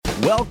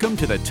Welcome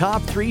to the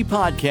Top 3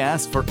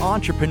 Podcast for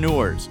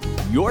Entrepreneurs,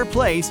 your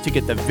place to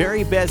get the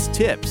very best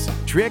tips,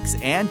 tricks,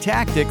 and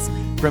tactics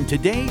from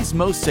today's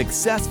most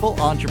successful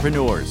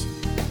entrepreneurs.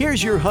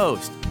 Here's your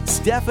host,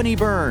 Stephanie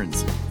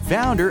Burns,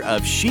 founder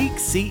of Chic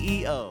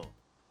CEO.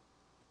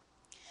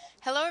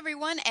 Hello,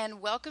 everyone,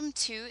 and welcome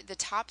to the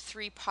Top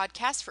 3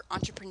 Podcast for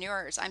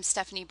Entrepreneurs. I'm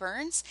Stephanie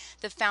Burns,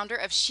 the founder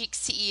of Chic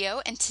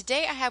CEO, and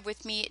today I have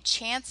with me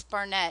Chance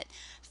Barnett,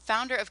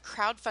 founder of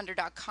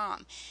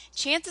Crowdfunder.com.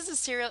 Chance is a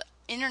serial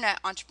internet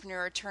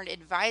entrepreneur turned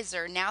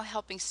advisor, now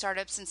helping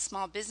startups and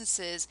small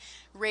businesses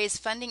raise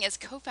funding as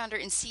co-founder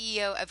and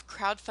CEO of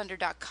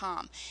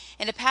Crowdfunder.com.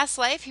 In a past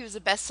life, he was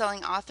a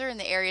best-selling author in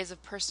the areas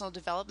of personal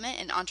development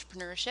and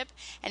entrepreneurship,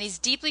 and he's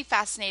deeply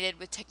fascinated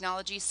with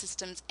technology,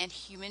 systems, and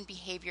human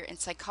behavior and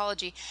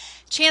psychology.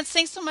 Chance,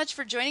 thanks so much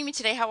for joining me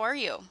today. How are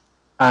you?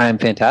 I'm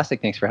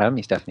fantastic. Thanks for having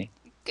me, Stephanie.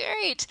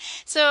 Great.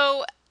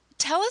 So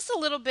tell us a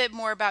little bit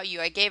more about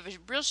you. I gave a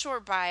real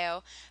short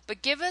bio,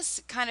 but give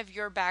us kind of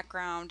your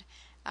background,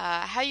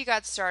 how you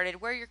got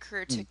started, where your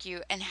career took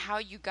you, and how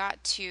you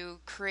got to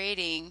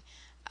creating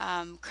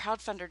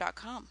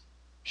Crowdfunder.com.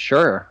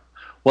 Sure.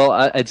 Well,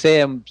 I'd say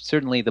I'm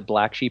certainly the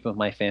black sheep of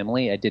my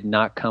family. I did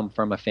not come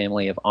from a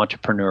family of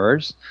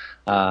entrepreneurs.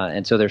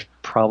 And so there's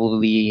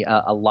probably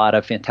a lot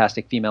of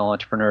fantastic female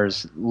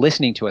entrepreneurs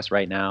listening to us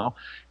right now.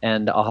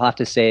 And I'll have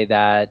to say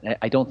that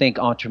I don't think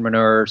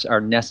entrepreneurs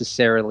are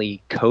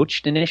necessarily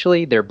coached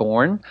initially. They're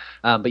born,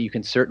 but you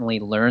can certainly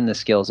learn the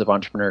skills of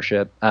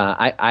entrepreneurship.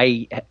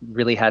 I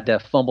really had to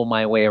fumble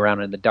my way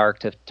around in the dark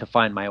to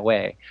find my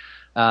way.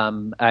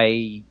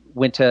 I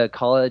went to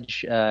college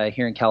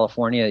here in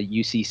California at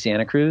UC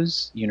Santa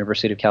Cruz,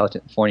 University of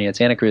California at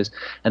Santa Cruz,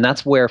 and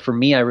that's where, for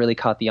me, I really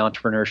caught the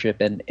entrepreneurship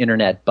and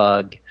internet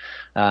bug.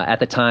 At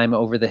the time,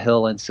 over the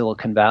hill in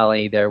Silicon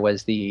Valley, there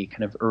was the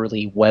kind of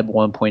early Web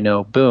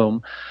 1.0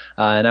 boom,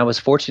 and I was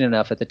fortunate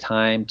enough at the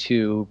time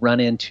to run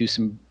into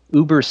some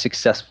uber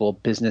successful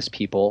business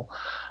people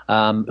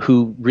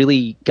who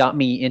really got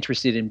me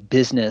interested in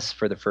business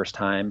for the first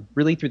time,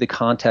 really through the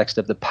context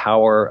of the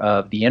power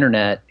of the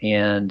internet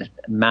and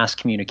mass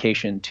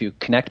communication to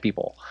connect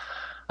people.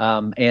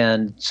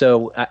 And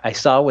so I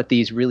saw what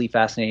these really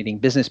fascinating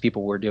business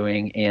people were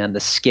doing and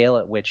the scale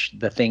at which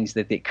the things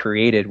that they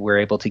created were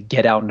able to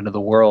get out into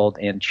the world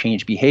and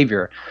change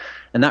behavior.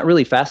 And that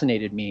really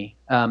fascinated me.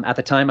 At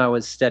the time, I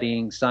was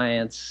studying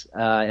science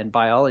and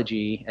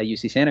biology at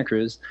UC Santa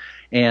Cruz,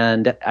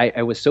 and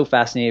I was so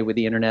fascinated with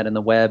the internet and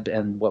the web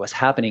and what was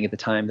happening at the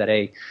time that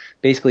I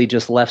basically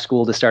just left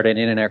school to start an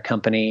internet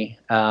company.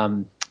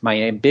 My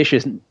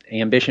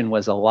ambition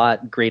was a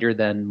lot greater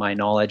than my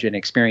knowledge and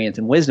experience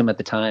and wisdom at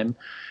the time,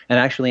 and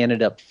actually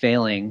ended up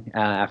failing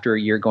after a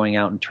year going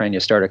out and trying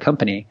to start a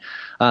company.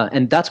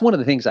 And that's one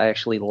of the things I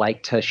actually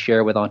like to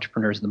share with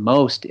entrepreneurs the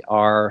most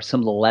are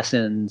some of the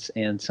lessons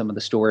and some of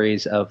the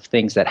stories of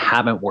things that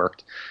haven't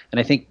worked. And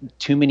I think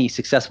too many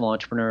successful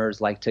entrepreneurs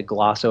like to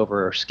gloss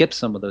over or skip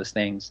some of those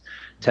things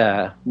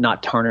to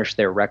not tarnish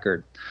their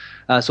record.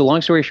 So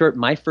long story short,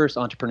 my first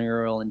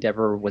entrepreneurial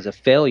endeavor was a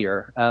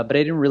failure, but I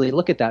didn't really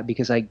look at that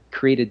because I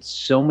created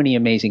so many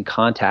amazing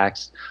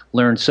contacts,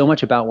 learned so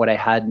much about what I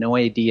had no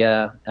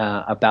idea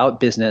about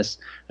business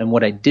and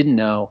what I didn't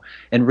know,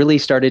 and really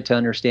started to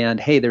understand,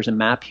 hey, there's a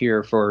map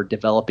here for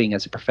developing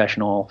as a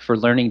professional, for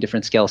learning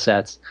different skill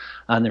sets,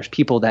 and there's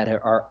people that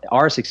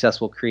are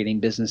successful creating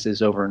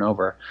businesses over and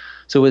over.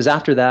 So it was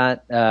after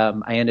that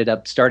I ended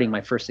up starting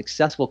my first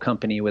successful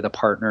company with a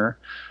partner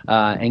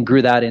and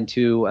grew that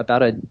into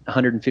about a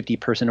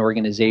 150-person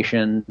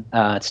organization.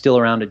 It's still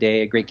around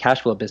today, a great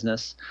cash flow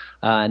business,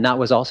 and that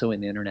was also in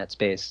the internet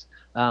space.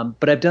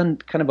 But I've done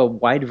kind of a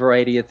wide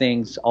variety of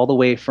things, all the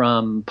way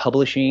from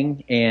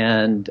publishing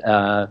and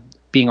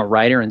being a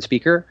writer and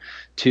speaker,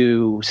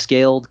 to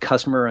scaled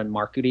customer and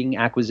marketing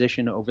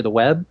acquisition over the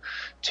web,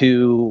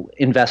 to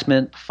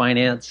investment,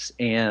 finance,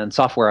 and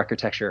software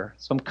architecture.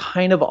 So I'm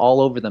kind of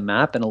all over the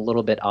map and a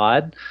little bit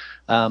odd,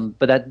 but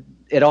that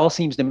it all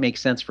seems to make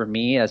sense for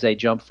me as I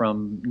jump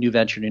from new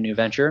venture to new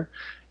venture.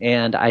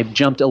 And I've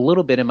jumped a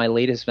little bit in my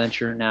latest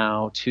venture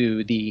now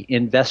to the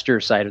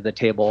investor side of the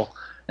table,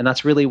 and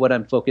that's really what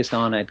I'm focused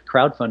on at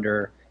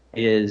Crowdfunder,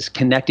 is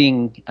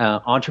connecting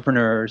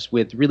entrepreneurs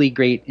with really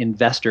great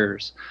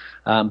investors,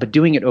 but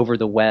doing it over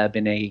the web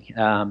in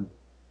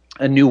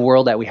a new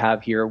world that we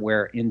have here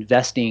where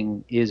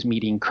investing is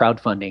meeting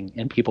crowdfunding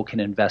and people can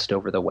invest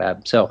over the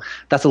web. So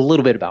that's a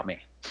little bit about me.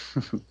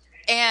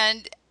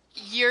 And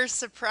your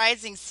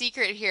surprising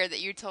secret here that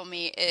you told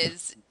me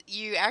is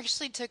you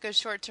actually took a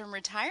short-term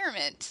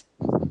retirement.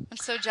 I'm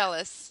so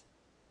jealous.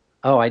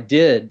 Oh, I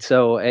did.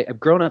 So I've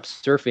grown up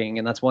surfing,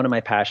 and that's one of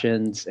my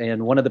passions.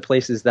 And one of the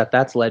places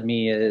that's led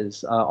me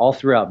is all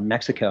throughout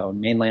Mexico,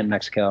 mainland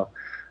Mexico.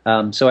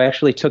 So I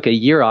actually took a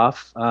year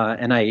off,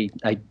 and I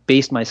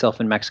based myself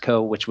in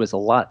Mexico, which was a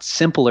lot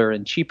simpler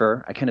and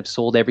cheaper. I kind of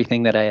sold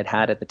everything that I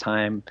had at the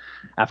time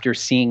after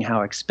seeing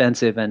how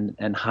expensive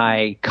and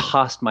high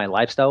cost my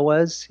lifestyle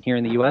was here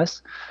in the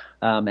U.S.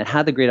 And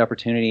had the great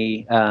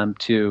opportunity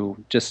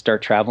to just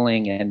start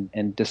traveling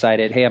and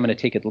decided, hey, I'm going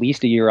to take at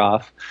least a year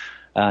off.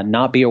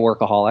 not be a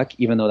workaholic,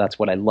 even though that's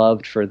what I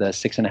loved for the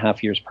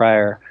 6.5 years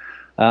prior.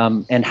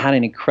 And had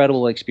an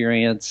incredible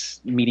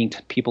experience meeting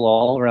people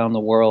all around the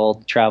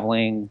world,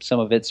 traveling, some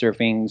of it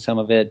surfing, some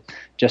of it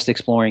just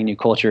exploring new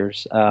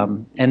cultures.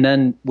 And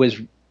then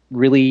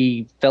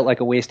really felt like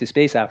a waste of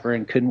space after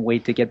and couldn't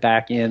wait to get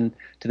back into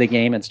the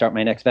game and start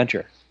my next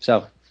venture.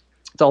 So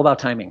it's all about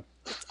timing.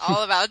 It's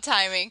all about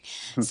timing.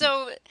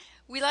 So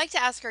we like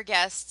to ask our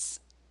guests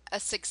a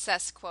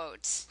success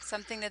quote,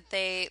 something that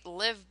they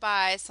live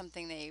by,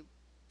 something they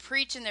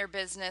preach in their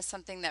business,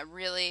 something that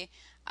really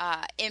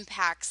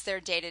impacts their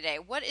day-to-day.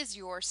 What is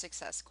your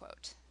success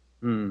quote?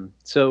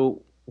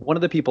 So one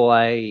of the people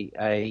I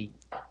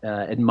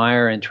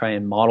admire and try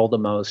and model the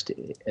most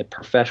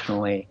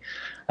professionally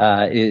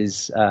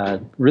is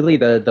really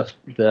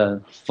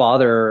the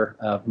father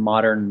of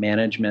modern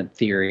management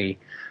theory,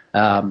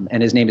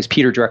 and his name is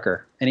Peter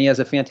Drucker. And he has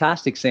a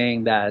fantastic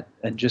saying that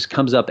just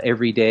comes up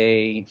every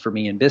day for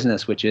me in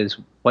business, which is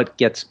what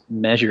gets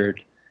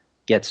measured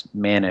gets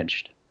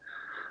managed.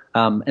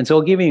 And so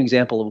I'll give you an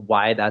example of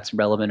why that's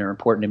relevant or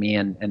important to me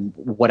and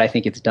what I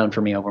think it's done for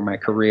me over my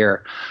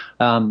career.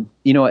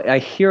 I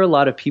hear a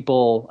lot of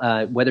people,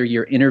 whether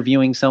you're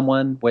interviewing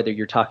someone, whether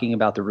you're talking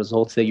about the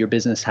results that your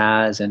business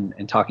has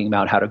and talking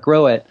about how to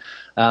grow it,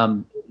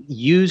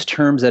 use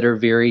terms that are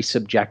very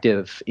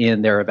subjective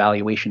in their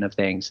evaluation of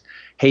things.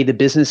 Hey, the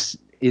business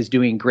is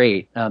doing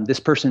great. This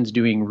person's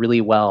doing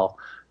really well.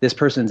 This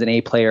person's an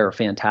A player,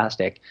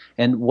 fantastic.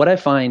 And what I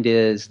find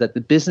is that the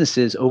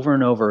businesses over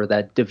and over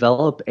that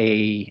develop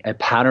a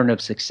pattern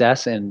of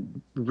success and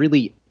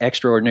really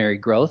extraordinary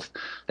growth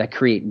that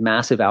create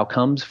massive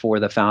outcomes for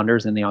the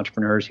founders and the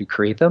entrepreneurs who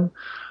create them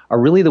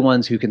are really the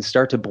ones who can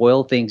start to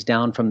boil things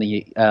down from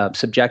the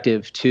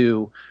subjective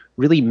to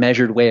really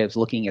measured way of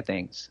looking at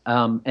things.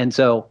 And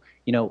so,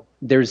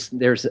 there's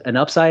an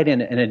upside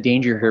and a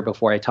danger here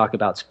before I talk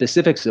about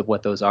specifics of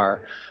what those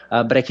are.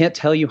 But I can't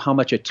tell you how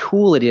much a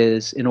tool it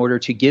is in order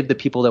to give the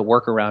people that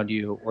work around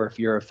you, or if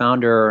you're a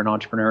founder or an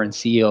entrepreneur and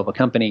CEO of a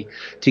company,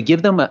 to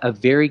give them a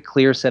very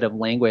clear set of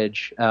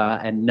language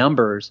and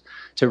numbers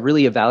to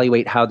really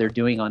evaluate how they're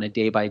doing on a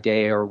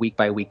day-by-day or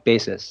week-by-week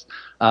basis.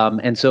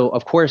 And so,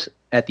 of course,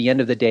 at the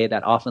end of the day,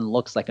 that often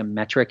looks like a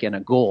metric and a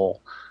goal.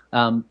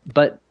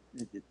 But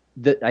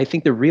I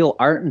think the real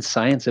art and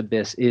science of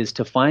this is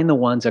to find the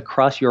ones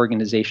across your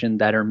organization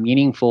that are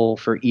meaningful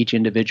for each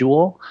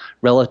individual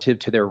relative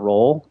to their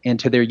role and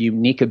to their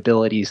unique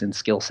abilities and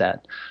skill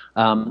set.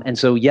 And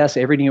so, yes,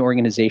 every new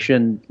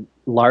organization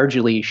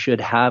largely should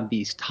have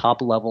these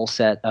top-level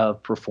set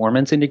of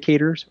performance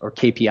indicators or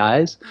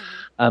KPIs.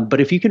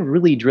 But if you can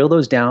really drill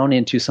those down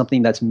into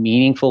something that's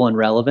meaningful and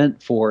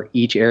relevant for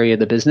each area of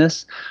the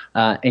business,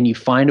 and you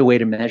find a way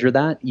to measure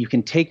that, you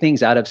can take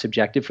things out of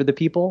subjective for the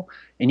people,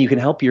 and you can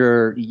help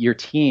your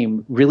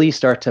team really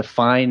start to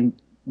find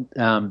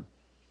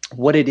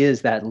what it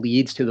is that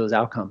leads to those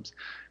outcomes.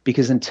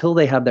 Because until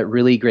they have that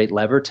really great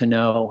lever to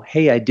know,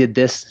 hey, I did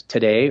this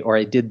today, or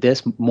I did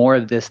more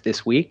of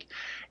this week,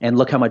 and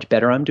look how much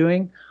better I'm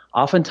doing,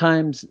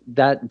 oftentimes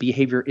that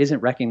behavior isn't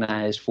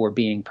recognized for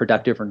being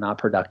productive or not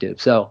productive.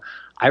 So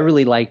I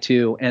really like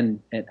to, and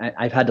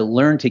I've had to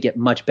learn to get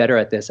much better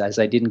at this, as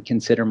I didn't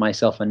consider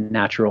myself a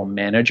natural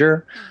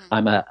manager.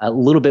 I'm a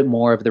little bit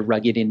more of the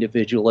rugged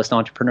individualist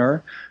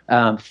entrepreneur.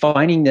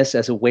 Finding this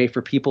as a way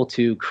for people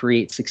to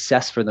create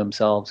success for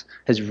themselves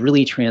has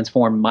really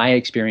transformed my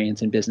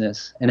experience in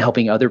business and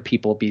helping other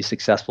people be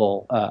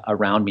successful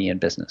around me in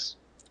business.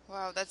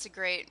 Wow, that's a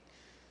great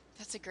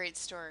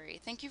story.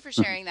 Thank you for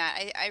sharing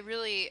that. I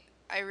really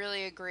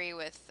agree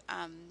with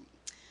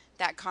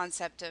that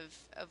concept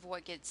of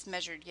what gets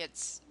measured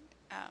gets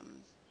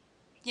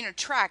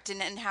tracked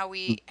and how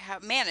we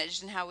have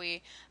managed and how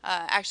we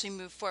actually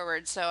move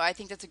forward. So I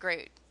think that's a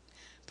great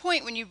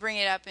point when you bring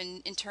it up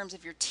in terms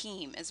of your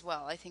team as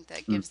well. I think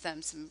that gives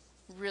them some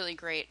really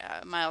great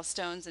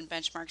milestones and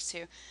benchmarks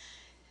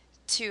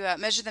to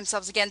measure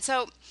themselves again.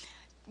 So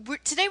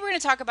today we're going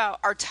to talk about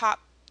our top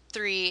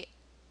 3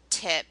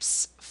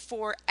 tips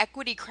for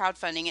equity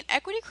crowdfunding. And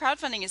equity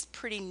crowdfunding is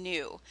pretty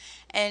new.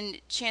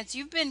 And Chance,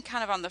 you've been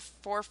kind of on the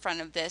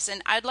forefront of this.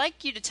 And I'd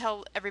like you to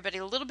tell everybody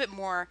a little bit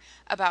more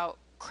about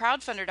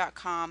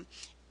crowdfunder.com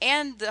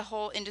and the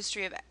whole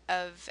industry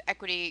of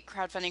equity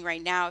crowdfunding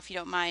right now, if you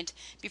don't mind,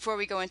 before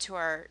we go into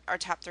our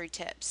top 3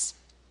 tips.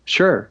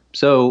 Sure.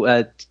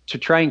 So to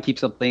try and keep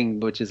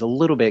something which is a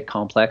little bit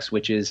complex,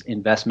 which is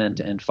investment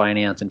and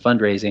finance and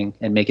fundraising,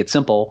 and make it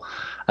simple,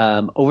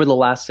 over the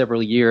last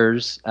several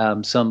years,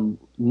 some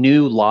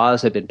new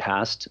laws have been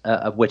passed,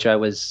 of which I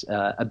was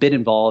a bit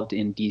involved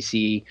in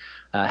DC,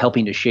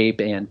 helping to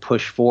shape and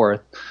push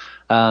forth,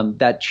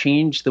 that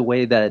changed the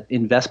way that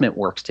investment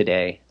works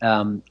today.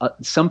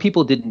 Some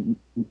people didn't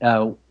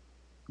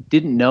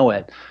know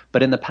it,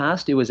 but in the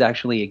past it was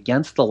actually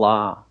against the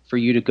law for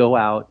you to go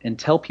out and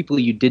tell people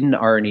you didn't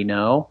already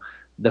know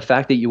the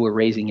fact that you were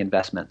raising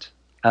investment,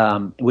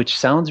 which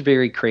sounds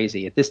very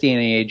crazy. At this day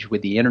and age,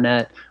 with the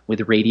internet,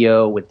 with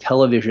radio, with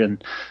television,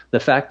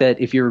 the fact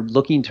that if you're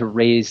looking to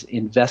raise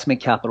investment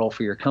capital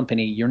for your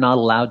company, you're not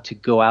allowed to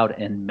go out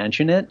and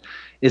mention it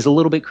is a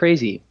little bit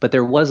crazy. But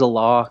there was a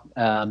law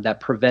that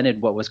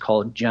prevented what was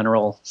called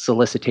general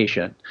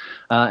solicitation.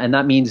 And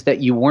that means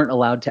that you weren't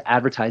allowed to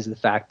advertise the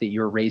fact that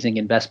you're raising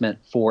investment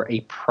for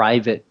a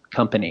private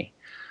company.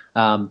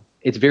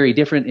 It's very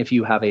different if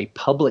you have a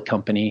public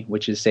company,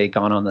 which is, say,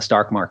 gone on the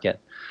stock market.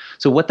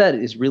 So what that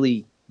is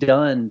really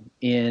done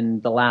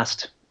in the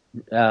last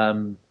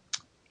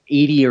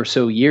 80 or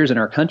so years in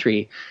our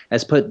country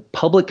has put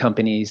public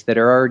companies that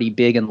are already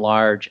big and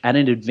large at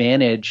an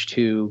advantage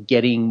to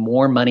getting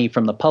more money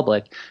from the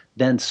public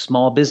than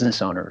small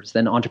business owners,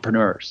 than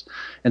entrepreneurs.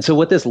 And so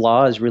what this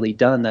law has really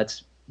done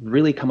that's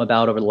really come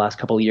about over the last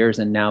couple of years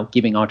and now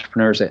giving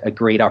entrepreneurs a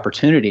great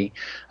opportunity,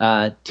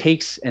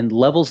 takes and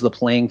levels the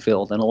playing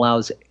field and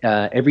allows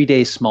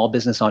everyday small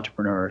business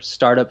entrepreneurs,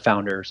 startup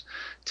founders,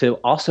 to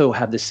also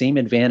have the same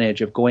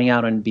advantage of going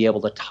out and be able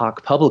to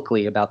talk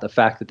publicly about the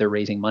fact that they're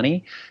raising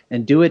money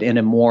and do it in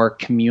a more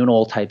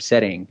communal type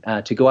setting,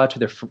 to go out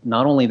to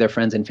not only their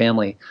friends and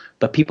family,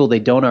 but people they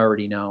don't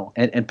already know,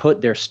 and put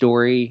their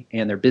story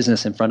and their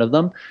business in front of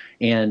them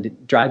and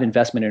drive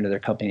investment into their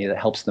company that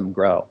helps them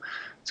grow.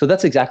 So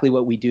that's exactly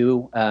what we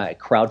do at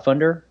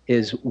Crowdfunder,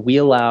 is we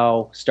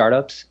allow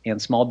startups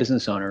and small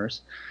business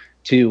owners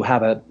to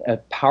have a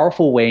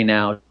powerful way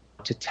now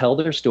to tell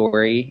their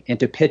story and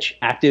to pitch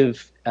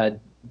active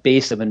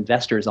base of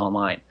investors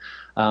online.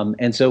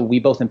 And so we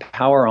both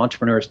empower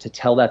entrepreneurs to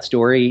tell that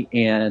story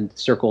and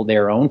circle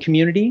their own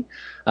community.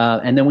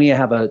 And then we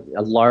have a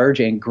large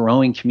and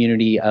growing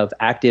community of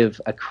active,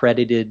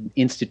 accredited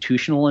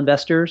institutional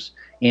investors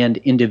and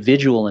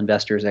individual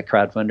investors at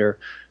Crowdfunder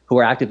who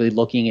are actively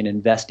looking and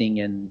investing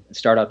in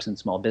startups and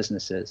small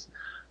businesses.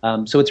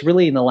 So it's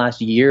really in the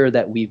last year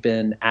that we've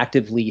been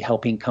actively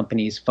helping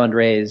companies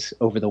fundraise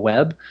over the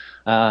web,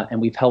 and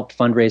we've helped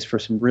fundraise for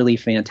some really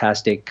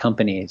fantastic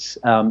companies.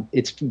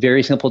 It's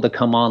very simple to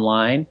come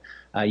online.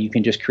 You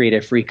can just create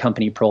a free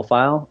company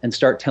profile and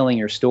start telling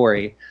your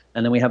story.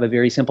 And then we have a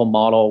very simple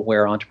model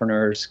where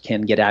entrepreneurs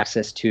can get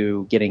access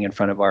to getting in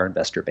front of our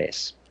investor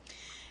base.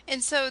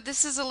 And so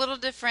this is a little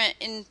different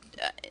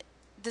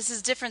this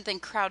is different than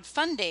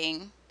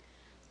crowdfunding,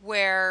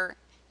 where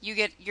you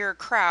get your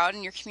crowd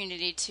and your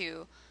community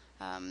to,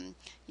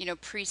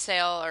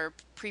 pre-sale or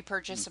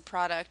pre-purchase a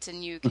product,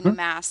 and you can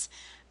amass.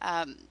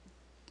 But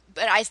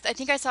I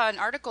think I saw an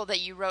article that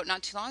you wrote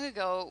not too long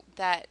ago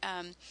that,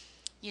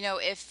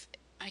 if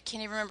I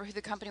can't even remember who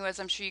the company was,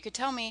 I'm sure you could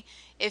tell me,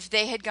 if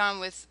they had gone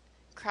with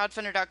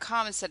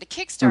crowdfunder.com instead of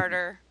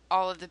Kickstarter,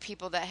 all of the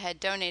people that had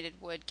donated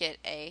would get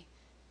a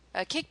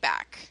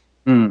kickback.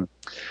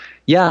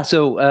 Yeah,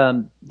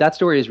 so that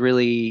story is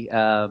really,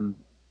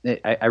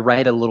 I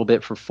write a little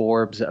bit for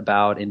Forbes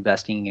about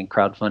investing in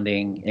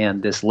crowdfunding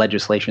and this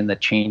legislation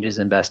that changes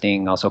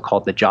investing, also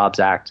called the Jobs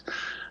Act.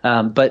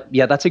 But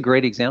yeah, that's a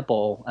great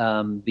example.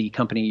 The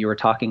company you were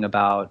talking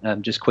about,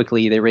 just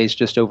quickly, they raised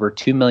just over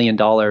 $2 million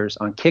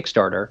on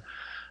Kickstarter,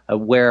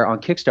 where on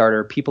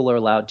Kickstarter, people are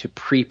allowed to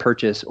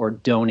pre-purchase or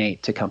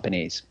donate to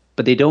companies,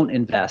 but they don't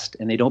invest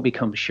and they don't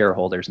become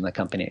shareholders in the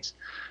companies.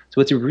 So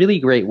it's a really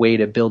great way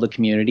to build a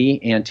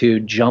community and to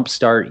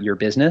jumpstart your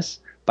business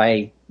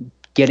by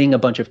getting a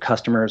bunch of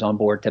customers on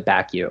board to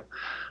back you.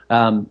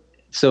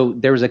 So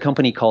there was a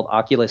company called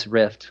Oculus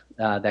Rift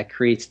that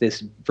creates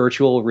this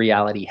virtual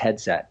reality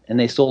headset, and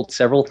they sold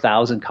several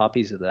thousand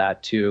copies of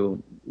that to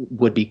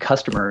would-be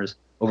customers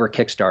over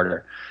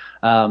Kickstarter.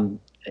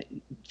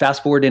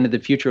 Fast forward into the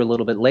future a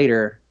little bit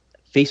later,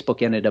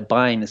 Facebook ended up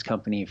buying this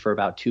company for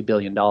about $2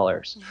 billion.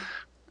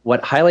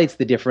 What highlights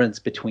the difference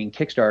between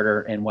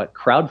Kickstarter and what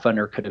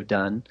Crowdfunder could have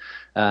done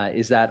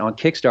is that on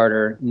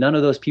Kickstarter, none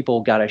of those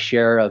people got a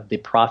share of the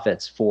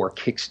profits for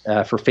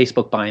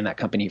Facebook buying that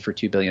company for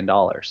 $2 billion.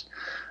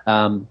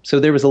 So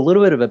there was a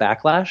little bit of a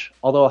backlash,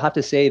 although I'll have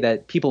to say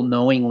that people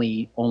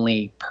knowingly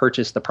only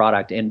purchased the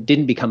product and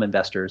didn't become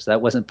investors.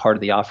 That wasn't part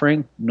of the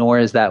offering, nor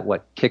is that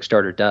what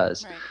Kickstarter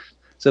does. Right.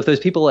 So if those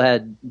people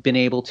had been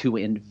able to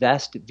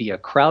invest via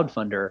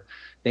Crowdfunder,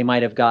 they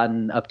might have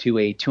gotten up to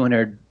a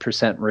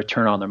 200%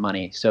 return on their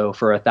money. So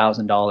for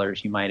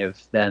 $1,000, you might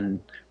have then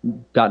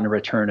gotten a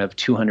return of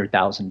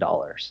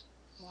 $200,000.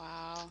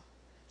 Wow.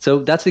 So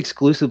that's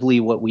exclusively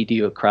what we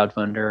do at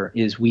Crowdfunder.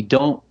 Is we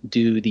don't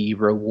do the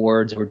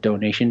rewards or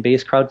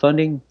donation-based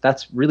crowdfunding.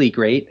 That's really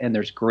great, and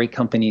there's great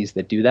companies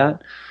that do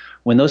that.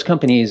 When those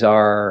companies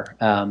are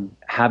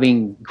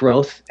having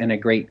growth and a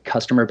great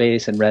customer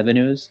base and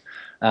revenues,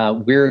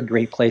 we're a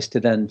great place to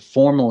then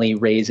formally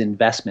raise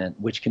investment,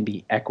 which can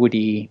be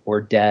equity or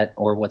debt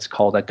or what's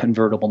called a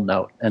convertible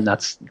note, and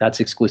that's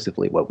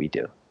exclusively what we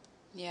do.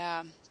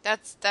 Yeah,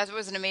 that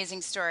was an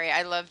amazing story.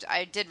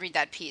 I did read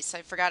that piece.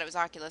 I forgot it was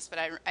Oculus, but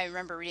I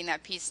remember reading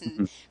that piece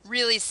and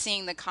really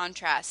seeing the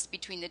contrast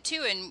between the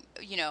two. And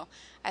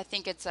I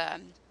think it's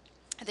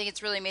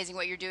really amazing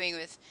what you're doing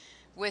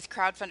with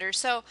Crowdfunder.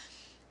 So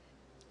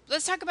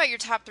let's talk about your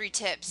top 3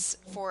 tips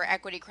for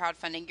equity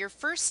crowdfunding. Your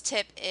first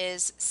tip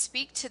is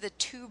speak to the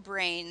 2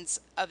 brains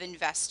of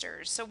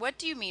investors. So what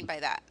do you mean by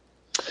that?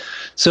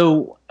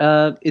 So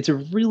it's a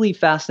really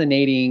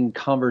fascinating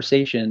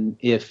conversation.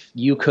 If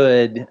you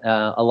could,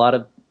 a lot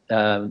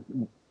of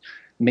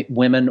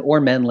women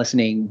or men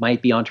listening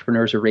might be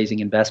entrepreneurs or raising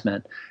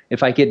investment,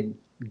 if I could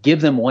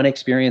give them one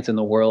experience in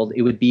the world,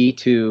 it would be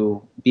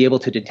to be able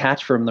to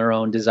detach from their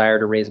own desire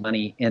to raise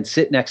money and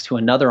sit next to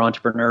another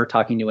entrepreneur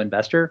talking to an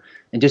investor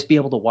and just be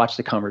able to watch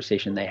the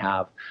conversation they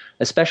have,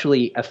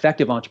 especially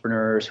effective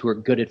entrepreneurs who are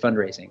good at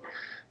fundraising,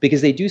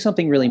 because they do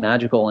something really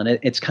magical, and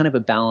it's kind of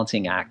a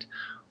balancing act.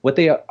 What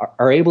they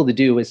are able to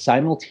do is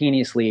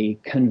simultaneously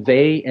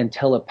convey and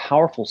tell a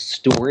powerful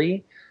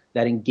story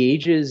that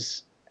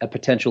engages a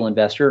potential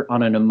investor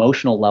on an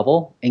emotional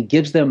level and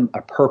gives them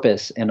a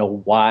purpose and a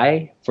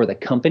why for the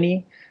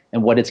company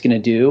and what it's going to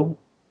do,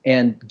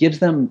 and gives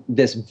them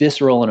this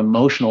visceral and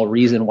emotional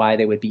reason why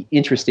they would be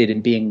interested in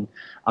being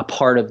a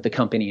part of the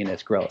company and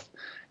its growth.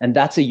 And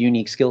that's a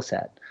unique skill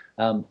set.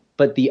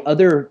 But the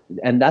other,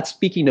 and that's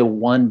speaking to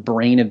one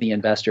brain of the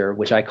investor,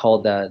 which I call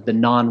the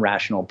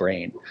non-rational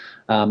brain.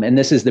 And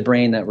this is the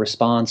brain that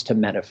responds to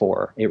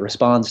metaphor, it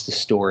responds to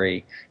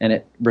story, and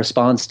it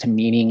responds to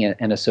meaning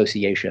and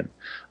association.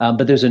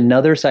 But there's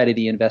another side of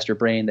the investor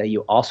brain that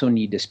you also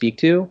need to speak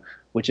to,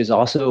 which is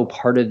also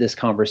part of this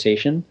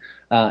conversation,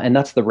 and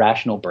that's the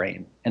rational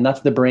brain. And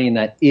that's the brain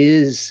that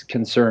is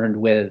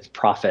concerned with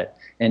profit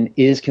and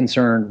is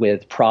concerned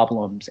with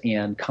problems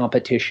and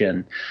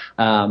competition,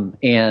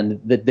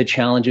 and the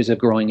challenges of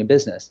growing a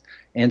business.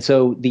 And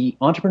so the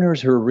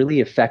entrepreneurs who are really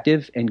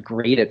effective and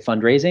great at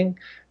fundraising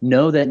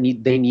know that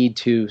they need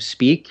to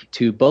speak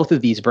to both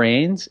of these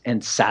brains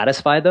and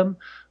satisfy them.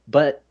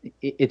 But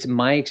it's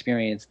my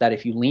experience that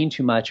if you lean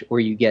too much or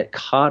you get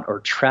caught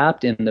or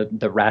trapped in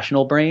the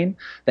rational brain,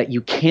 that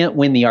you can't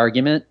win the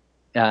argument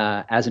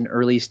as an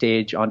early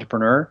stage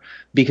entrepreneur,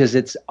 because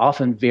it's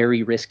often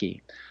very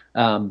risky.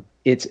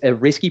 It's a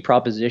risky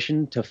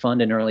proposition to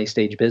fund an early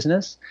stage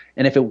business.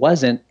 And if it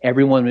wasn't,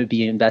 everyone would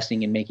be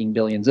investing in making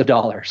billions of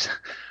dollars.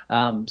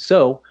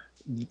 So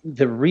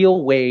the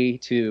real way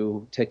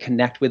to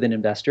connect with an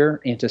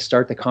investor and to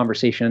start the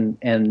conversation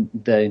and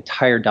the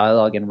entire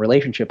dialogue and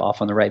relationship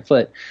off on the right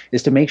foot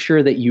is to make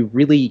sure that you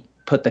really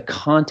put the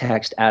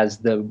context as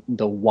the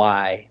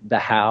why, the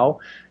how,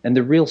 and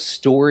the real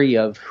story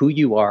of who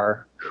you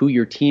are, who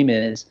your team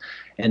is,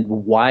 and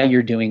why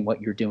you're doing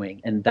what you're doing.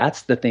 And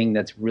that's the thing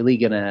that's really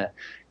going to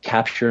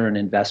capture an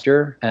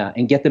investor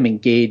and get them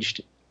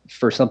engaged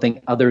for something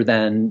other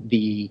than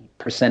the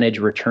percentage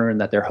return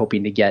that they're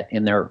hoping to get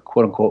in their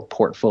quote unquote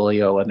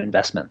portfolio of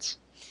investments.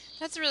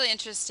 That's really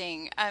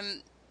interesting.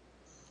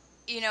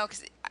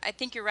 Because I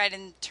think you're right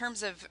in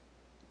terms of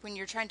when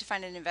you're trying to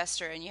find an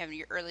investor and you have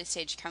your early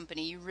stage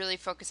company, you really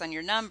focus on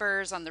your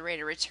numbers, on the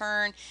rate of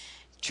return,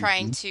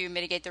 trying to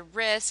mitigate the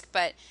risk.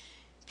 But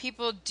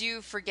people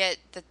do forget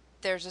that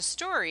there's a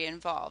story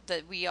involved,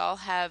 that we all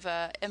have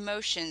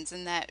emotions,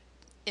 and that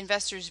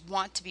investors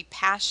want to be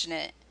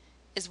passionate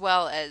as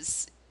well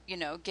as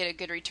get a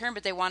good return,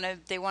 but they want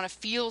to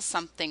feel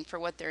something for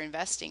what they're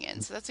investing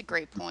in. So that's a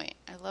great point.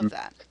 I love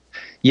that.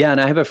 Yeah, and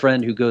I have a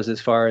friend who goes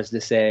as far as to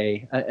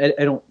say,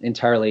 I don't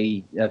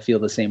entirely feel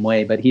the same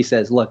way, but he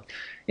says, look,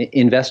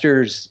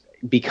 investors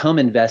become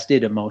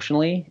invested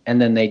emotionally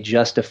and then they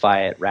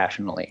justify it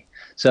rationally.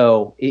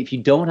 So if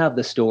you don't have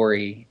the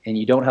story and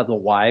you don't have the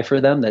why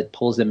for them that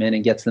pulls them in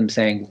and gets them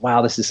saying,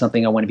 wow, this is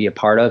something I want to be a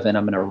part of and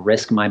I'm going to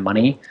risk my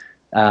money,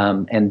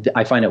 and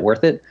I find it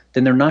worth it,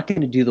 then they're not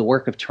going to do the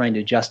work of trying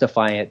to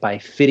justify it by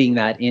fitting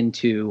that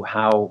into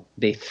how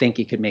they think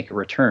it could make a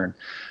return.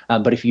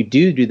 But if you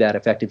do that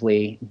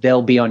effectively,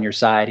 they'll be on your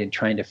side and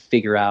trying to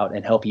figure out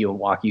and help you and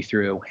walk you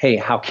through, hey,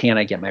 how can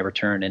I get my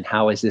return and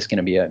how is this going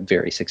to be a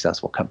very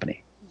successful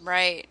company?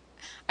 Right.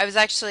 I was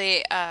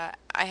actually, I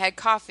had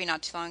coffee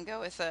not too long ago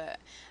with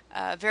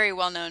a very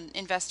well-known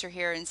investor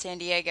here in San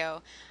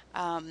Diego,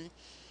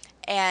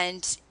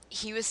 and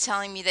he was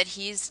telling me that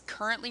he's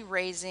currently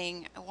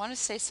raising, I want to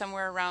say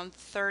somewhere around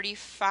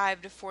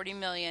 35 to 40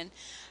 million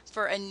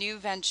for a new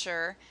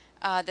venture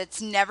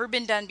that's never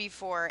been done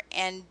before,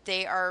 and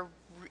they are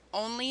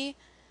only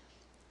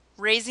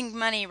raising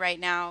money right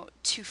now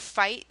to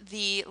fight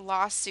the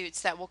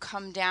lawsuits that will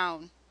come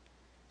down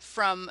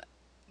from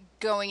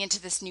going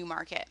into this new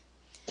market.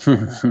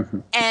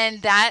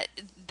 And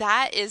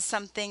that is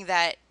something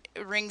that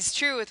rings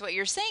true with what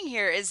you're saying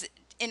here, is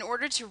in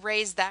order to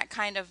raise that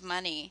kind of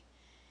money,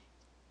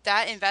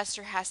 that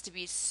investor has to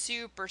be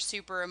super,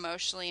 super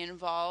emotionally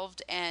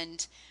involved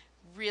and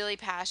really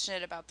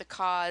passionate about the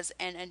cause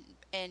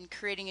and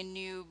creating a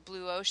new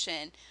blue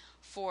ocean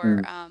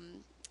for,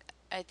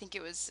 I think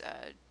it was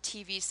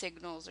TV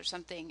signals or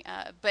something.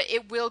 But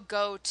it will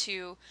go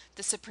to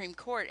the Supreme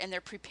Court, and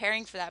they're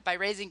preparing for that by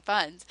raising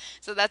funds.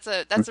 So that's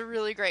a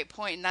really great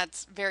point, and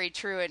that's very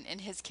true in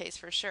his case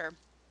for sure.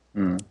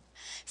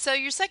 So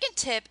your second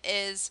tip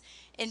is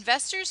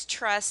investors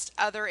trust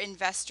other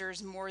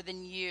investors more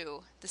than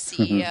you, the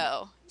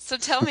CEO. So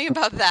tell me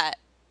about that.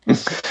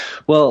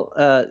 Well,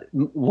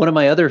 one of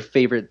my other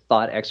favorite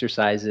thought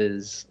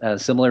exercises,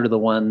 similar to the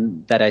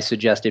one that I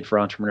suggested for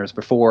entrepreneurs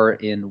before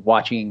in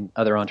watching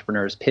other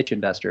entrepreneurs pitch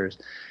investors,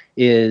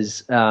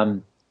 is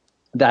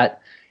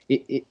that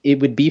it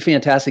would be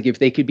fantastic if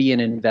they could be an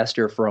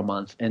investor for a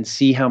month and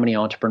see how many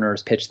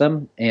entrepreneurs pitch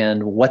them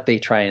and what they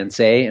try and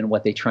say and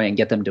what they try and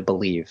get them to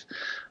believe.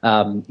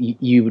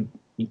 You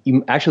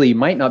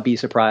might not be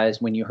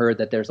surprised when you heard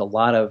that there's a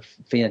lot of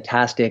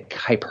fantastic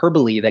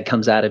hyperbole that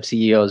comes out of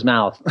CEO's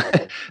mouth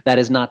that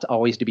is not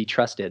always to be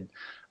trusted.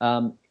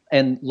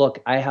 And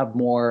look, I have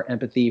more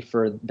empathy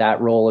for that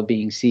role of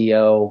being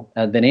CEO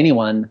than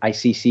anyone. I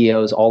see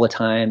CEOs all the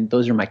time.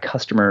 Those are my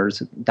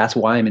customers. That's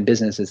why I'm in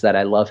business, is that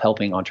I love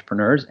helping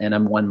entrepreneurs, and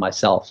I'm one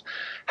myself.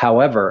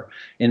 However,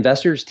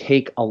 investors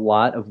take a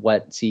lot of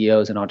what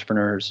CEOs and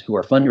entrepreneurs who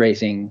are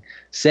fundraising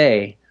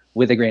say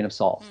with a grain of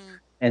salt.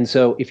 And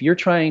so if you're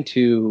trying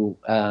to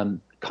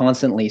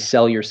constantly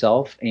sell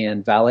yourself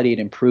and validate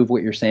and prove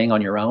what you're saying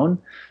on your own,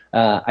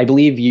 I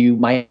believe you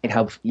might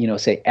have,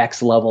 say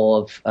X level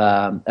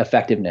of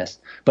effectiveness.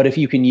 But if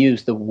you can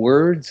use the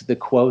words, the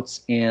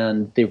quotes,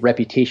 and the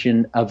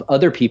reputation of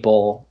other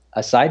people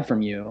aside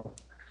from you,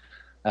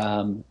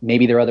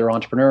 maybe there are other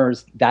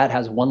entrepreneurs, that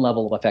has one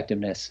level of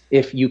effectiveness.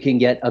 If you can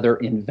get other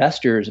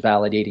investors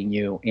validating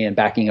you and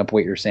backing up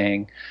what you're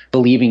saying,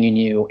 believing in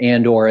you,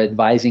 and or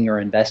advising or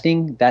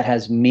investing, that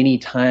has many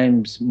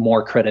times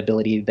more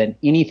credibility than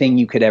anything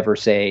you could ever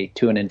say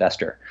to an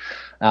investor.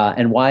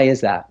 And why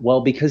is that? Well,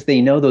 because they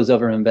know those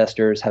other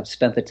investors have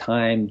spent the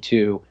time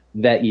to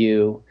vet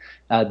you.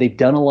 They've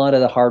done a lot of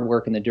the hard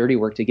work and the dirty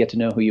work to get to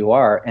know who you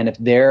are. And if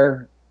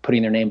they're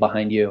putting their name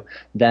behind you,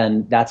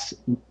 then that's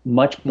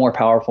much more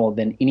powerful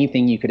than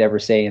anything you could ever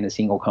say in a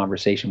single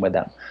conversation with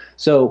them.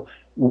 So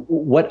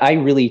what I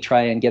really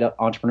try and get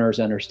entrepreneurs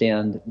to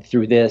understand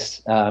through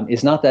this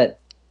is not that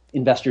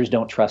investors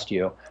don't trust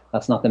you.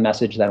 That's not the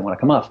message that I want to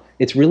come off.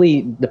 It's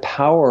really the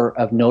power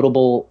of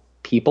notable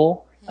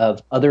people,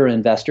 of other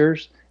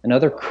investors and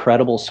other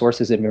credible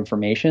sources of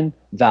information,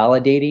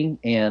 validating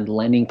and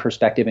lending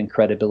perspective and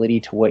credibility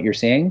to what you're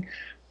saying,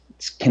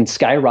 can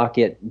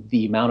skyrocket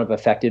the amount of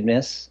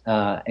effectiveness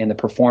and the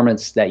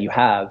performance that you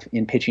have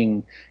in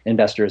pitching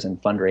investors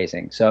and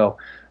fundraising. So,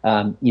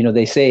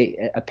 they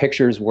say a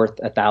picture is worth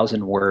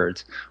 1,000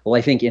 words. Well,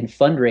 I think in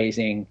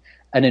fundraising,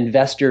 an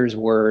investor's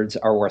words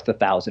are worth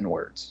 1,000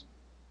 words.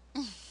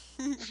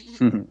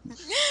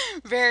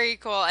 Very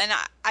cool. And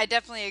I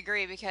definitely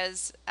agree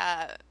because,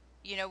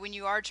 when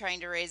you are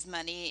trying to raise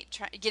money,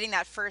 getting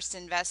that first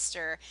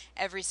investor,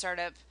 every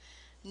startup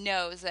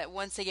knows that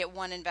once they get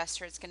one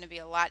investor, it's going to be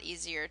a lot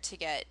easier to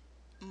get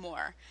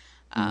more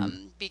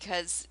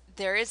because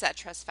there is that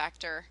trust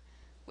factor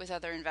with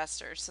other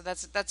investors. So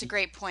that's a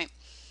great point.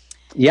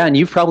 Yeah, and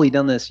you've probably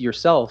done this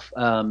yourself.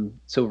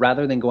 So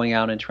rather than going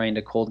out and trying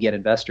to cold get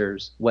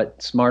investors,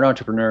 what smart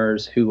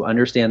entrepreneurs who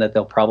understand that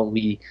they'll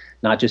probably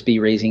not just be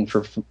raising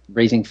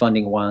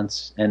funding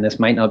once, and this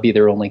might not be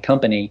their only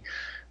company,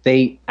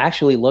 they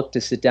actually look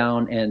to sit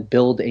down and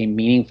build a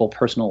meaningful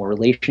personal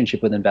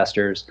relationship with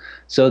investors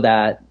so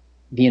that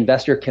the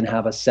investor can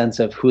have a sense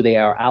of who they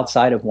are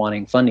outside of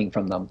wanting funding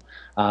from them.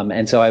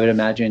 And so I would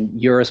imagine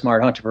you're a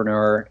smart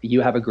entrepreneur,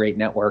 you have a great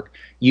network,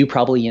 you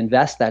probably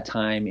invest that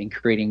time in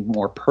creating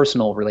more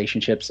personal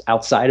relationships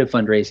outside of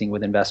fundraising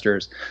with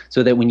investors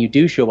so that when you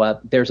do show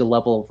up, there's a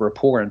level of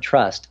rapport and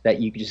trust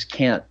that you just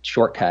can't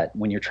shortcut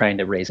when you're trying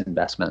to raise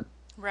investment.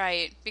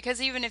 Right,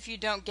 because even if you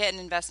don't get an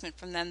investment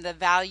from them, the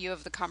value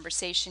of the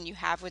conversation you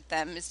have with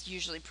them is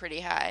usually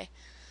pretty high.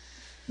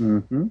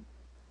 Mm-hmm.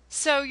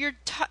 So your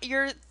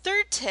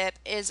third tip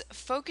is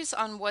focus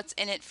on what's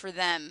in it for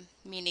them,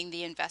 meaning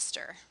the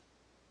investor.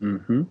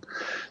 Mm-hmm.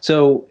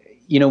 So,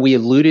 we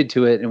alluded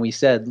to it and we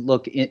said,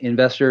 look,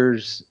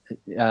 investors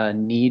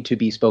need to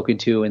be spoken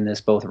to in this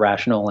both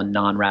rational and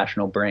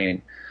non-rational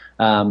brain.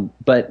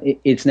 But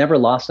it's never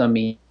lost on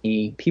me.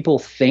 People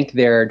think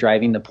they're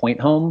driving the point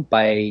home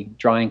by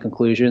drawing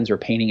conclusions or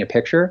painting a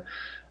picture.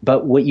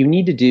 But what you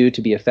need to do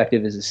to be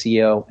effective as a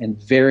CEO, and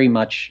very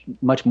much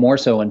more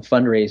so in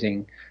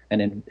fundraising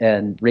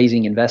and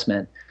raising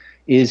investment,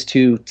 is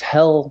to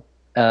tell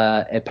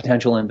a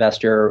potential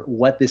investor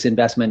what this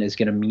investment is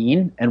going to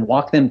mean and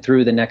walk them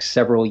through the next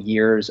several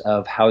years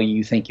of how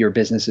you think your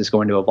business is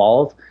going to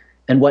evolve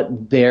and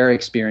what their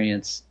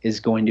experience is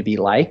going to be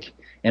like,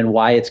 and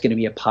why it's going to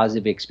be a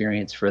positive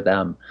experience for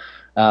them.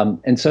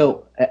 And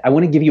so I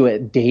want to give you a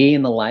day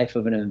in the life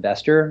of an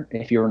investor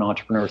if you're an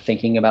entrepreneur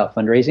thinking about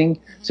fundraising,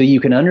 so you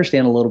can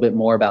understand a little bit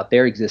more about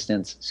their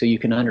existence, so you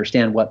can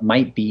understand what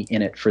might be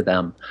in it for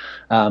them.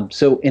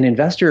 So an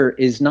investor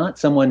is not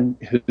someone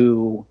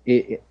who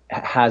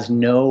has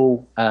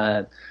no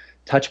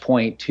touch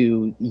point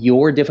to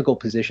your difficult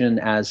position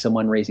as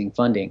someone raising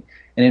funding.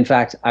 And in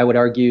fact, I would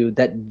argue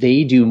that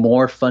they do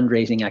more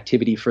fundraising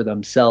activity for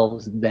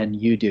themselves than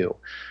you do.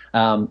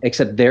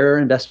 except their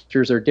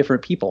investors are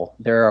different people.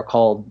 They're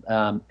called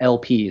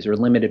LPs or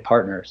limited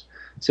partners.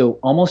 So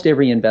almost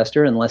every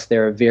investor, unless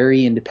they're a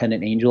very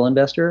independent angel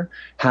investor,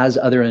 has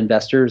other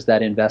investors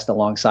that invest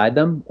alongside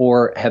them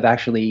or have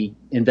actually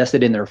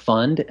invested in their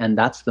fund, and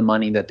that's the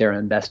money that they're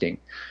investing.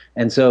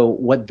 And so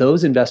what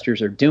those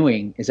investors are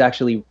doing is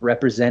actually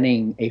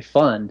representing a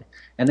fund,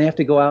 and they have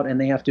to go out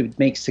and they have to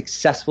make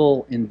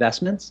successful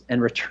investments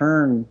and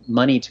return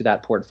money to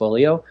that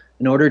portfolio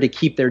in order to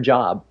keep their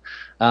job.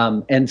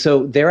 And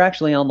so they're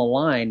actually on the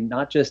line,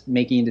 not just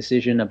making a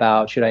decision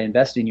about should I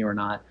invest in you or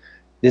not.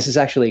 This is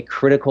actually a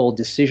critical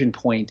decision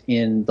point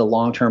in the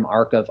long-term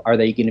arc of are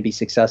they going to be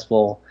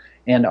successful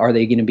and are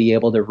they going to be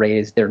able to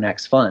raise their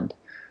next fund?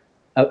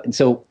 And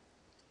so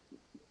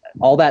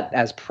all that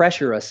as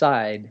pressure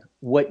aside,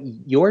 what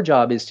your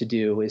job is to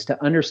do is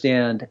to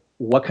understand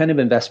what kind of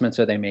investments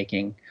are they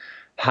making?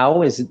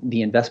 How is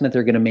the investment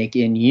they're going to make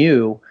in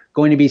you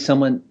going to be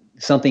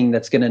something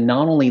that's going to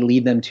not only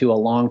lead them to a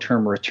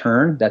long-term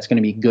return that's going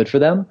to be good for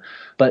them,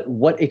 but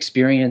what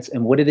experience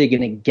and what are they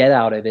going to get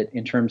out of it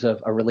in terms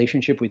of a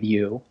relationship with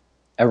you,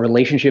 a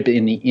relationship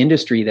in the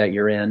industry that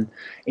you're in,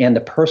 and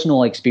the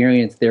personal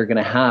experience they're going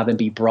to have and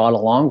be brought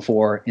along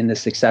for in the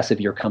success of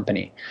your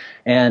company.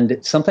 And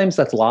sometimes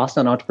that's lost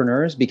on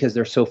entrepreneurs because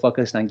they're so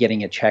focused on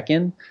getting a check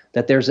in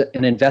that there's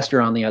an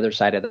investor on the other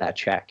side of that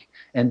check.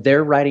 And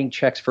they're writing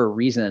checks for a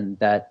reason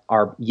that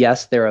are,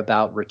 yes, they're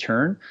about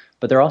return,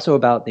 but they're also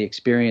about the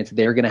experience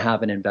they're going to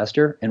have an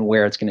investor and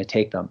where it's going to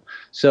take them.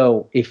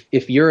 So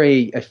if you're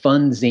a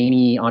fun,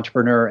 zany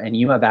entrepreneur and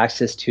you have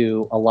access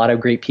to a lot of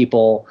great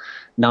people,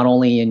 not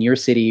only in your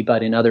city,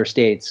 but in other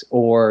states,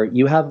 or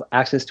you have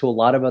access to a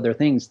lot of other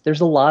things,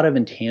 there's a lot of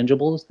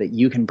intangibles that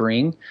you can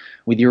bring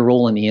with your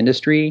role in the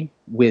industry,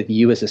 with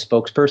you as a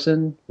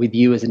spokesperson, with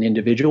you as an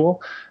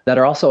individual, that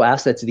are also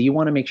assets that you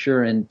want to make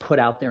sure and put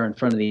out there in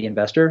front of the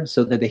investor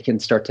so that they can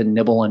start to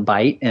nibble and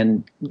bite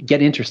and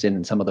get interested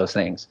in some of those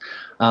things.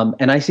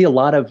 And I see a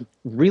lot of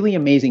really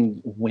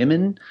amazing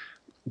women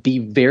be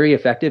very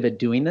effective at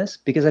doing this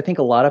because I think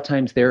a lot of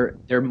times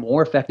they're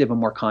more effective and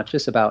more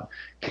conscious about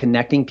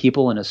connecting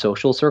people in a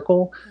social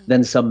circle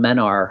than some men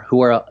are,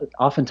 who are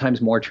oftentimes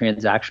more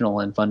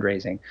transactional in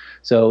fundraising.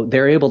 So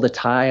they're able to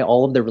tie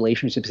all of the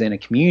relationships in a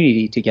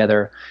community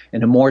together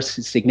in a more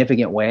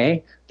significant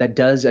way that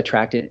does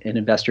attract an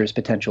investor's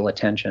potential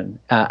attention.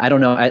 I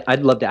don't know.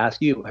 I'd love to ask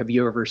you, have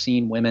you ever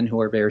seen women who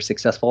are very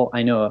successful?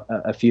 I know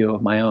a few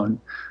of my own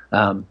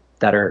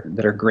that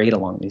are great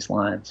along these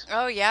lines.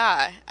 Oh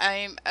yeah,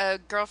 a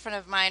girlfriend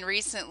of mine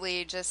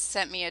recently just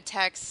sent me a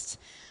text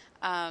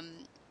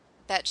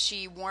that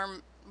she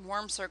warm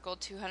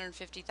circled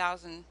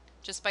 250,000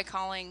 just by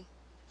calling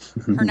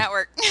her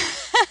network.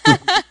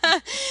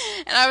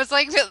 And I was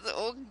like,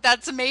 oh,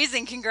 that's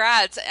amazing,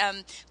 congrats.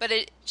 But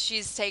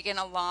she's taken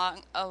a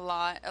lot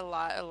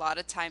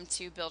of time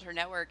to build her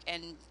network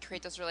and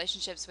create those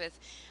relationships with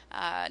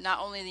not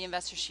only the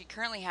investors she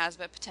currently has,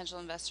 but potential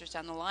investors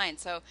down the line.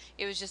 So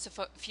it was just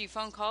a few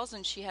phone calls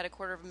and she had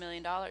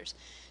 $250,000.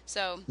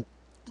 So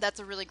that's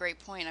a really great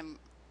point.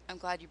 I'm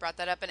glad you brought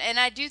that up. And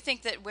I do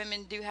think that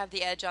women do have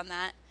the edge on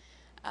that.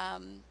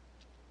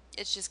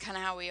 It's just kind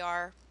of how we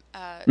are.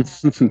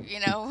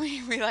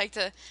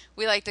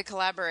 We like to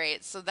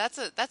collaborate. So that's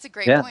a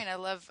great point. I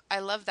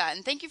love that.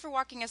 And thank you for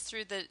walking us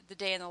through the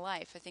day in the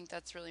life. I think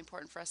that's really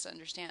important for us to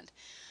understand.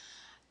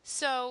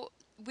 So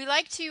we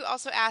like to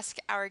also ask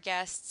our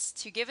guests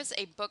to give us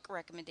a book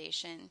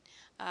recommendation,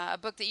 a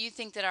book that you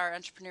think that our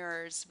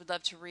entrepreneurs would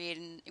love to read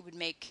and it would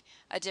make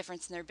a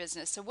difference in their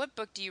business. So what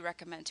book do you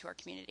recommend to our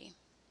community?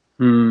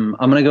 I'm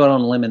going to go out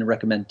on a limb and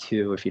recommend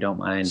two, if you don't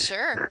mind.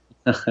 Sure.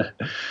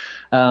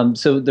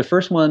 So the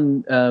first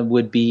one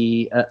would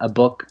be a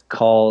book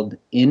called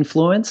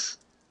Influence,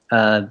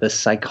 The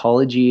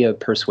Psychology of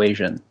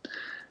Persuasion.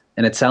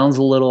 And it sounds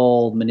a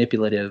little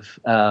manipulative,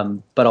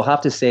 but I'll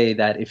have to say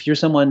that if you're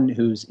someone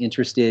who's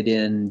interested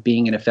in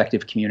being an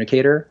effective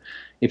communicator,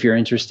 if you're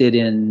interested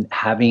in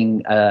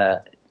having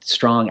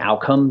strong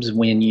outcomes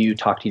when you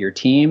talk to your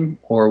team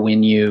or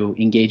when you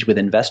engage with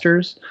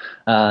investors,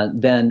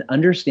 then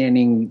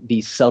understanding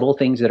the subtle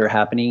things that are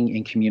happening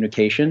in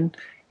communication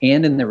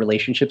and in the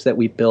relationships that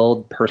we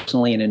build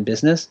personally and in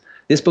business,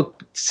 this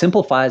book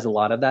simplifies a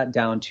lot of that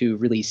down to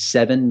really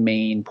 7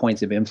 main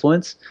points of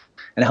influence,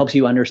 and it helps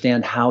you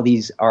understand how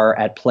these are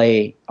at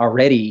play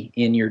already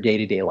in your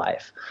day-to-day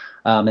life.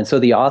 And so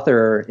the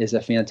author is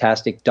a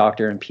fantastic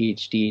doctor and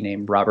PhD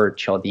named Robert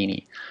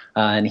Cialdini.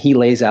 And he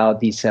lays out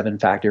these 7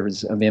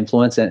 factors of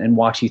influence and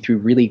walks you through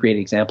really great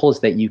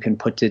examples that you can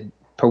put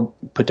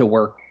to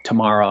work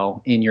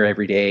tomorrow in your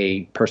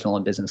everyday personal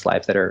and business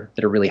life that are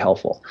really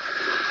helpful.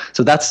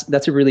 So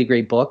that's a really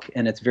great book,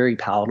 and it's very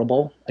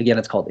palatable. Again,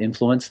 it's called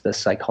Influence, The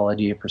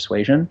Psychology of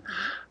Persuasion.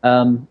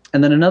 And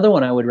then another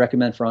one I would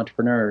recommend for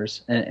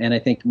entrepreneurs, and I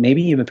think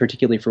maybe even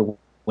particularly for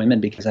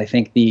women, because I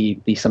think the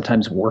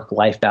sometimes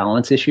work-life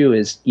balance issue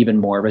is even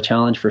more of a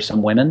challenge for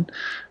some women,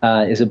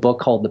 is a book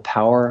called The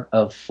Power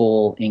of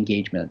Full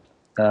Engagement.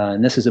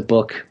 And this is a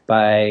book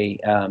by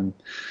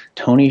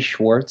Tony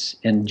Schwartz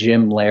and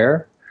Jim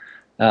Loehr.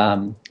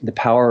 The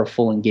Power of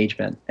Full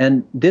Engagement.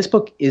 And this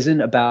book isn't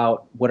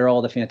about what are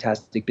all the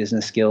fantastic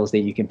business skills that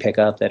you can pick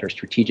up that are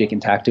strategic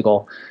and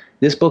tactical.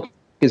 This book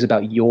is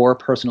about your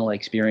personal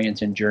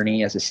experience and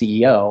journey as a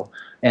CEO.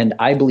 And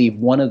I believe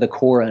one of the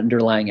core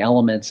underlying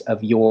elements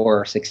of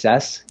your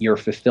success, your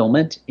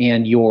fulfillment,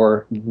 and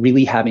your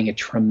really having a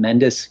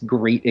tremendous,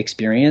 great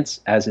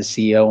experience as a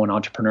CEO and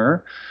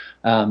entrepreneur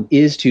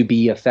is to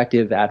be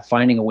effective at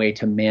finding a way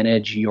to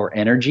manage your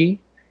energy.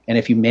 And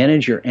if you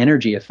manage your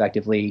energy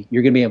effectively,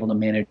 you're going to be able to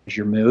manage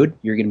your mood.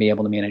 You're going to be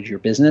able to manage your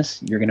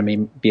business. You're going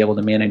to be able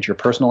to manage your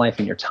personal life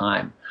and your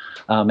time.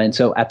 And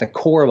so at the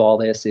core of all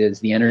this is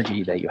the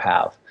energy that you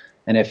have.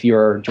 And if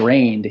you're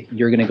drained,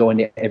 you're going to go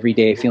into every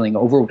day feeling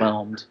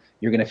overwhelmed.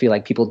 You're going to feel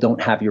like people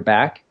don't have your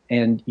back,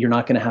 and you're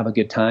not going to have a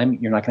good time.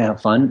 You're not going to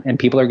have fun, and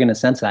people are going to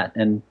sense that,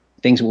 and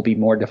things will be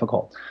more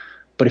difficult.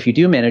 But if you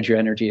do manage your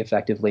energy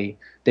effectively,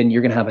 then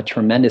you're going to have a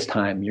tremendous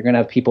time. You're going to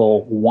have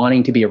people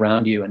wanting to be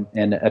around you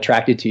and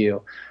attracted to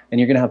you. And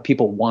you're going to have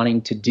people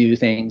wanting to do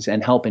things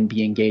and help and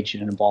be engaged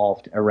and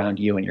involved around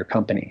you and your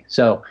company.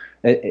 So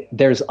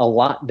there's a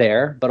lot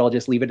there, but I'll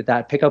just leave it at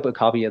that. Pick up a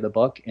copy of the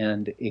book,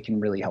 and it can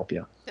really help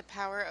you. The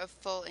Power of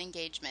Full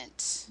Engagement.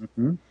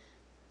 Mm-hmm.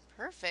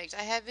 Perfect.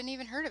 I haven't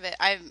even heard of it.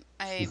 I'm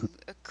a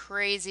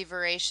crazy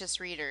voracious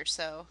reader,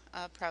 so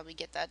I'll probably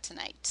get that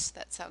tonight.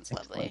 That sounds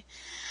lovely.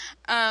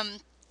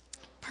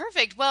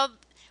 Perfect. Well,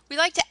 we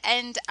like to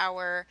end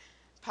our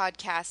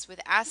podcast with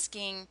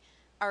asking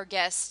our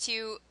guests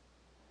to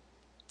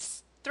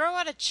throw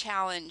out a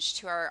challenge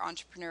to our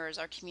entrepreneurs,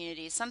 our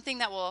community, something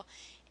that will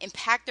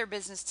impact their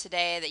business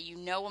today that you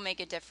know will make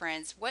a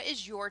difference. What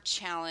is your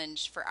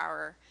challenge for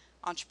our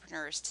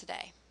entrepreneurs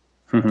today?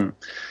 Mm-hmm.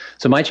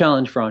 So my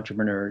challenge for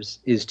entrepreneurs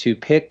is to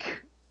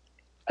pick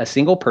a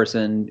single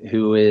person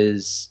who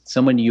is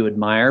someone you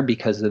admire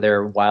because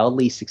they're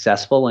wildly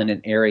successful in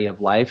an area of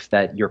life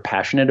that you're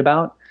passionate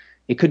about.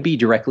 It could be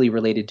directly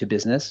related to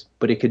business,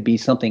 but it could be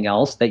something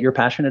else that you're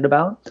passionate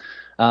about.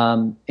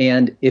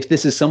 And if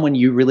this is someone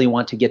you really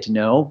want to get to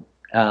know,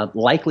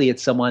 likely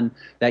it's someone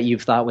that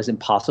you've thought was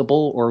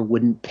impossible or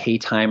wouldn't pay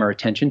time or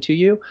attention to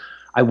you.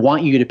 I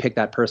want you to pick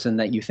that person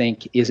that you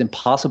think is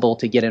impossible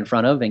to get in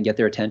front of and get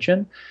their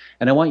attention.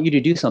 And I want you to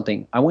do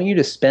something. I want you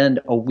to spend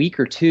a week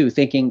or two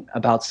thinking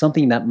about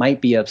something that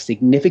might be of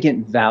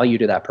significant value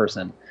to that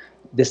person.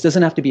 This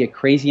doesn't have to be a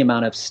crazy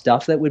amount of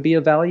stuff that would be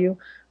of value,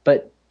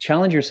 but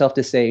challenge yourself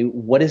to say,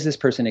 what is this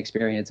person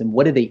experience and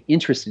what are they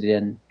interested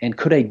in? And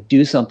could I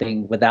do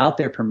something without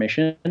their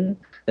permission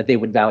that they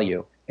would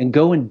value? And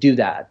go and do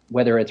that,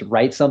 whether it's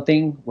write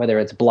something, whether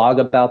it's blog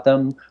about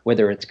them,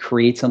 whether it's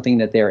create something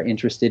that they're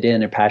interested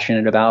in and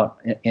passionate about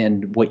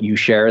and what you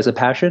share as a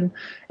passion,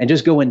 and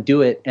just go and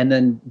do it. And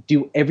then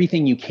do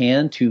everything you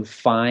can to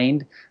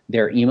find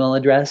their email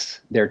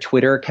address, their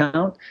Twitter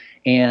account,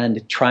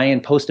 and try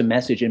and post a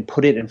message and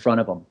put it in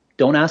front of them.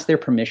 Don't ask their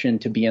permission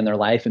to be in their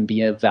life and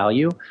be of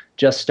value.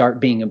 Just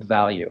start being of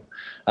value.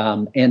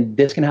 And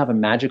this can have a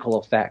magical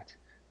effect.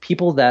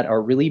 People that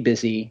are really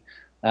busy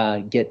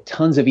get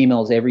tons of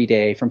emails every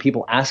day from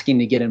people asking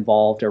to get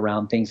involved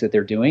around things that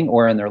they're doing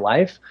or in their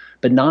life.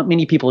 But not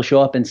many people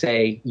show up and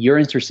say, you're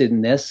interested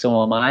in this,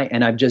 so am I,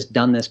 and I've just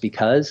done this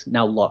because.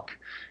 Now look,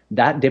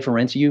 that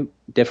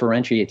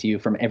differentiates you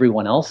from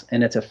everyone else,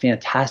 and it's a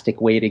fantastic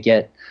way to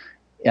get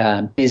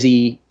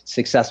busy,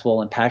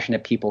 successful, and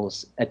passionate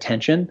people's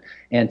attention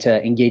and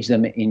to engage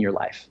them in your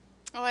life.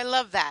 Oh, I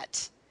love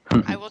that.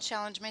 I will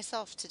challenge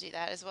myself to do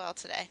that as well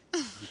today.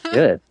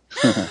 Good.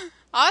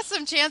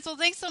 Awesome, Chance. Well,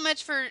 thanks so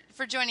much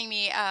for joining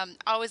me. I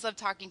always love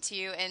talking to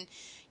you. And,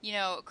 you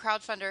know,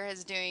 Crowdfunder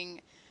is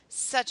doing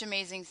such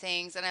amazing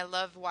things, and I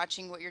love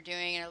watching what you're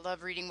doing, and I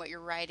love reading what you're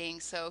writing.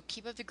 So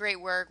keep up the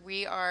great work.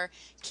 We are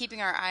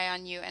keeping our eye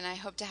on you, and I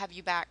hope to have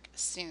you back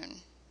soon.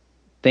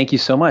 Thank you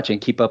so much, and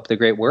keep up the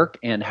great work.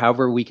 And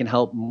however we can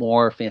help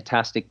more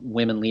fantastic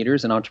women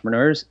leaders and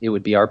entrepreneurs, it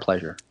would be our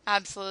pleasure.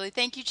 Absolutely.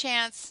 Thank you,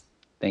 Chance.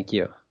 Thank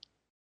you.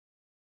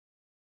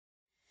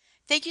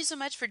 Thank you so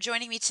much for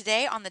joining me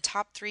today on the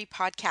Top 3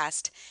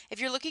 podcast. If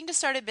you're looking to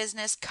start a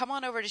business, come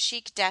on over to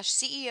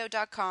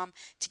chic-ceo.com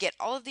to get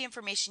all of the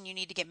information you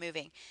need to get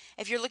moving.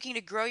 If you're looking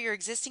to grow your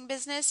existing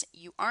business,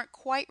 you aren't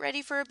quite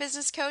ready for a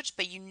business coach,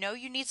 but you know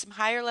you need some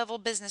higher level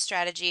business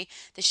strategy,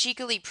 the Chic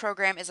Elite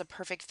program is a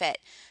perfect fit.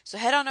 So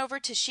head on over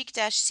to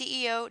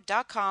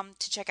chic-ceo.com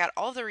to check out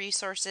all the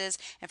resources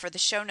and for the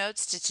show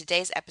notes to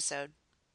today's episode.